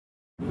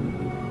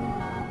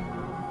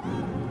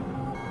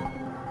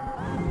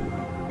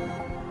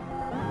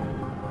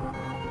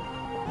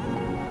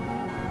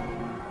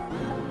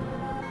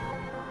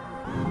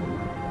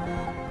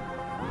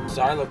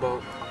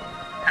Xyloboat.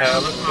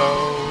 Hella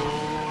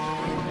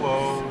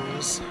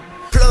woes.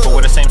 But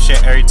with the same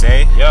shit every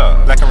day.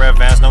 Yeah. Black and red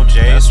Vans, no J's.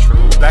 That's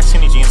true. Black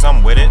skinny jeans,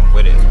 I'm with it.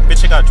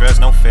 Bitch, I got dreads,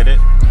 no fitted.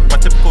 My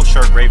typical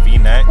shirt, gray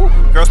V-neck.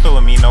 Girls play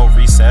with me, no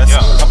recess. Yeah.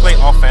 I play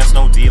offense,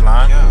 no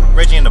D-line. Yeah.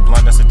 Reggie in the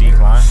blunt, that's a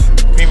decline.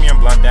 Premium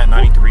blunt, that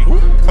 93.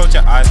 Close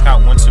your eyes,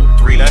 count 1, 2,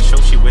 3. That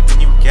shows she with the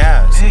new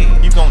gas. Hey.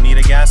 You gon' need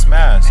a gas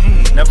mask.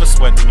 Hey. Never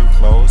sweat the new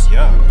clothes.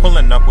 Yeah.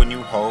 Pulling up with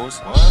new hoes.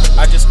 What?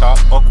 I just got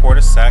a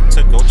quarter sack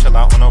to go chill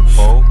out on a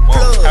boat.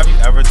 Whoa. Have you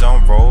ever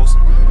done rolls?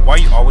 Why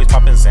you always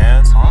popping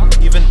Zans? Huh?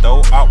 Even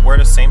though I wear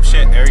the same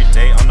shit every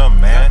day, I'm the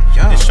man.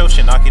 Yeah. It's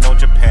Shoshinaki, no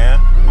Japan.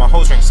 My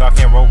hoes drink sake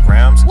and roll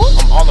grams.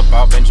 I'm all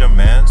about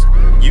Benjamins.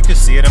 You can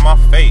see it in my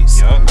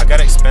face. Yup. I got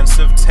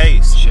expensive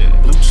taste. Shit.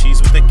 Blue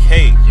cheese with a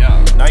cake.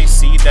 Yeah. Now you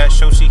see that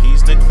Shoshi,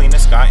 he's the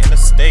cleanest guy in the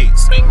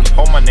States. Bing.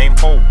 Hold my name,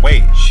 hold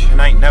weight.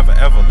 And I ain't never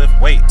ever lift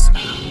weights.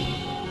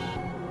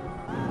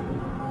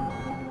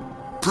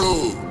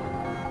 Bro.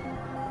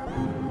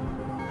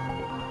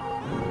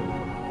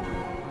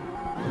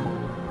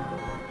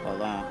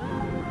 Hold on.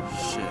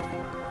 Shit.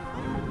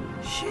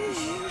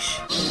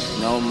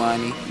 Sheesh. No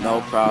money,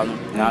 no problem,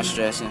 not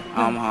stressing,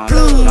 I'm hungry.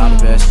 Not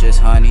the best, just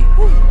honey.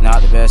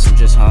 Not the best, I'm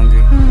just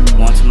hungry.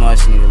 Want too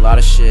much, need a lot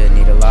of shit,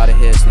 need a lot of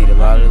hits, need a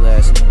lot of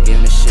less.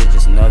 Giving this shit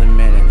just another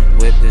minute.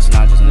 Whip this,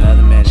 not just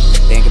another minute.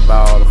 Think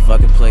about all the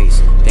fucking plates,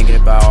 thinking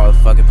about all the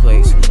fucking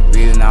plates.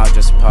 Breathing out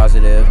just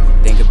positive,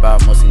 think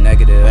about mostly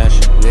negative.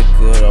 Live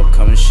good,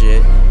 overcoming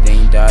shit.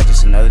 Then you die,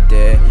 just another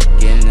day.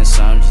 Getting in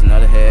some, just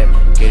another head.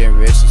 Getting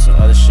rich with some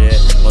other shit.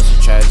 Most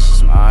subtract, just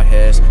some odd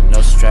heads.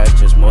 No subtract,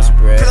 just most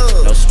bread.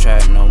 No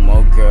subtract, no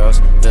more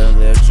girls. Feeling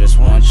live, just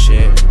one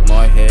chick.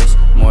 More hits,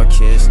 more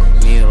kiss.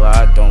 Need a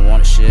lot, don't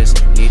want shits.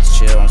 Need to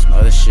chill on some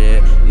other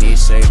shit. Need to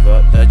save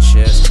up the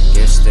chips.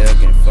 Get still,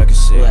 getting fucking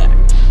sick.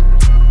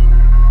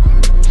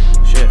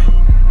 Shit.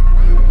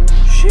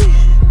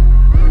 Sheesh.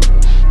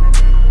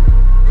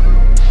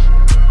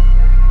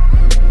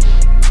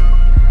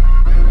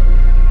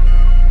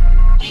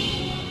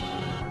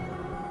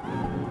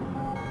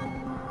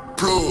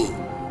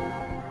 Bro.